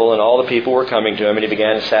the temple and all the people were coming to Him, and He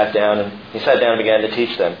sat down and began to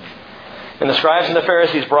teach them. And the scribes and the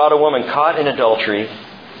Pharisees brought a woman caught in adultery,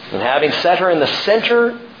 and having set her in the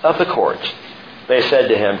center of the court, they said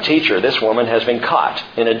to Him, "Teacher, this woman has been caught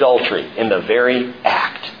in adultery in the very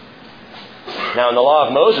act." Now in the law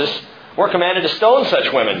of Moses, we're commanded to stone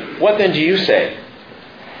such women. What then do you say?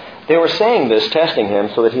 They were saying this, testing Him,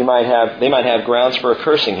 so that they might have grounds for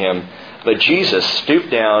cursing Him. But Jesus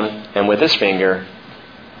stooped down, and with His finger,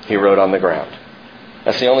 He wrote on the ground.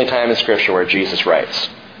 That's the only time in Scripture where Jesus writes.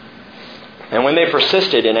 And when they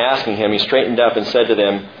persisted in asking Him, He straightened up and said to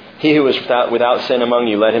them, "He who is without sin among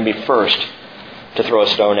you, let him be first to throw a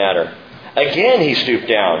stone at her." Again He stooped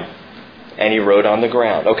down, and He wrote on the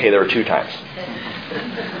ground. Okay, there were 2 times.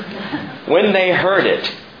 When they heard it,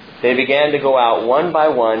 they began to go out one by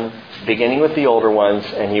one, beginning with the older ones,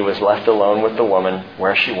 and He was left alone with the woman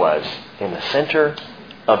where she was, in the center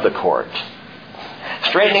of the court.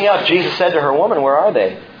 Straightening up, Jesus said to her, "Woman, where are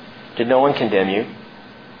they? Did no one condemn you?"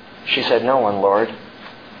 She said, "No one, Lord."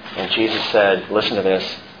 And Jesus said, listen to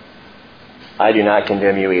this, "I do not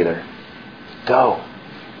condemn you either. Go.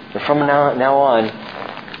 And from now on,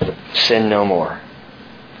 sin no more."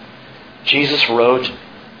 Jesus wrote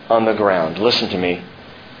on the ground. Listen to me.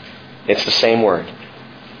 It's the same word.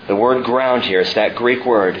 The word ground here, it's that Greek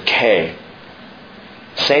word, ke.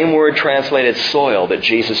 Same word translated soil that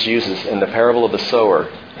Jesus uses in the parable of the sower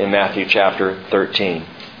in Matthew chapter 13.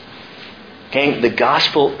 Okay, the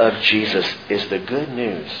gospel of Jesus is the good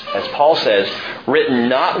news, as Paul says, written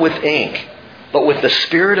not with ink, but with the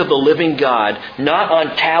Spirit of the living God, not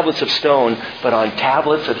on tablets of stone, but on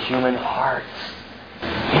tablets of human hearts.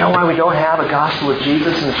 You know why we don't have a gospel of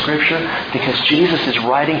Jesus in the Scripture? Because Jesus is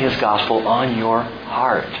writing His gospel on your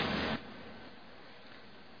heart.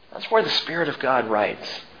 That's where the Spirit of God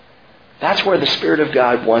writes. That's where the Spirit of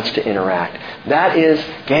God wants to interact. That is,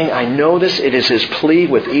 gang, I know this, it is His plea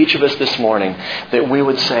with each of us this morning that we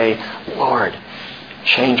would say, "Lord,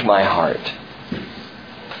 change my heart.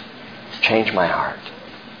 Change my heart."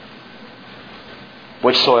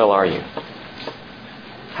 Which soil are you?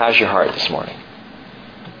 How's your heart this morning?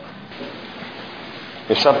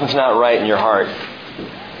 If something's not right in your heart,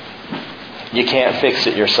 you can't fix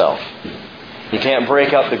it yourself. You can't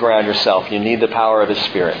break up the ground yourself. You need the power of His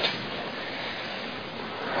Spirit.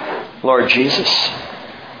 Lord Jesus,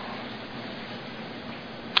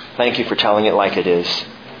 thank You for telling it like it is.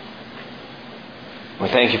 We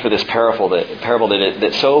thank You for this parable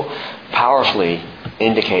that so powerfully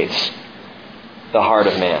indicates the heart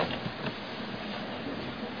of man.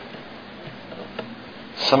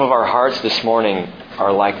 Some of our hearts this morning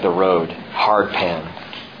are like the road, hard pan.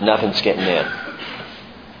 Nothing's getting in.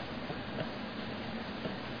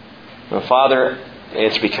 Well, Father,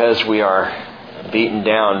 it's because we are beaten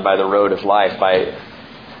down by the road of life, by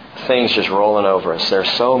things just rolling over us. There are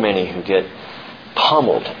so many who get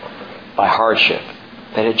pummeled by hardship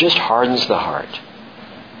that it just hardens the heart.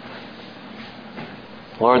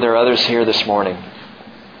 Lord, there are others here this morning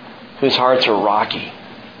whose hearts are rocky.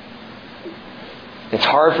 It's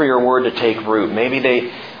hard for Your Word to take root. Maybe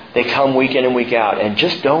they come week in and week out and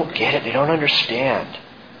just don't get it. They don't understand.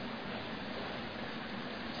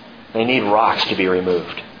 They need rocks to be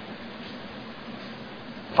removed.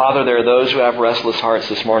 Father, there are those who have restless hearts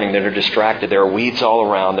this morning that are distracted. There are weeds all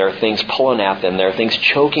around. There are things pulling at them. There are things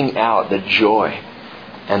choking out the joy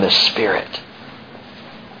and the Spirit.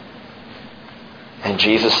 And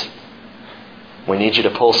Jesus, we need you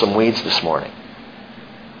to pull some weeds this morning.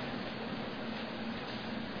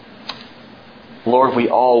 Lord, we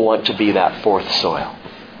all want to be that fourth soil.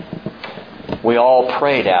 We all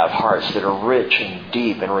pray to have hearts that are rich and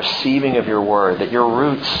deep and receiving of your word, that your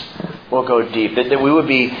roots will go deep, that we would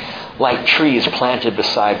be like trees planted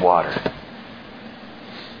beside water,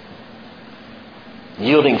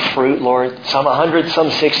 yielding fruit, Lord, some 100, some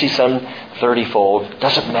 60, some 30-fold.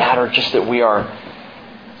 Doesn't matter, just that we are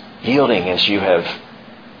yielding as you have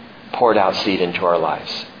poured out seed into our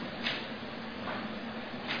lives.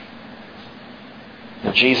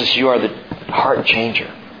 Now, Jesus, you are the heart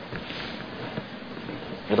changer.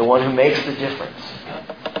 You're the one who makes the difference.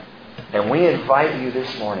 And we invite you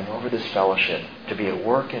this morning over this fellowship to be at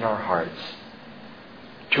work in our hearts.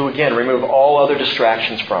 To again remove all other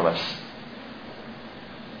distractions from us.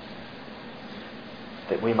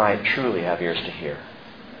 That we might truly have ears to hear.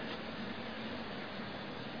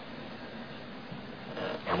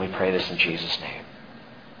 And we pray this in Jesus' name.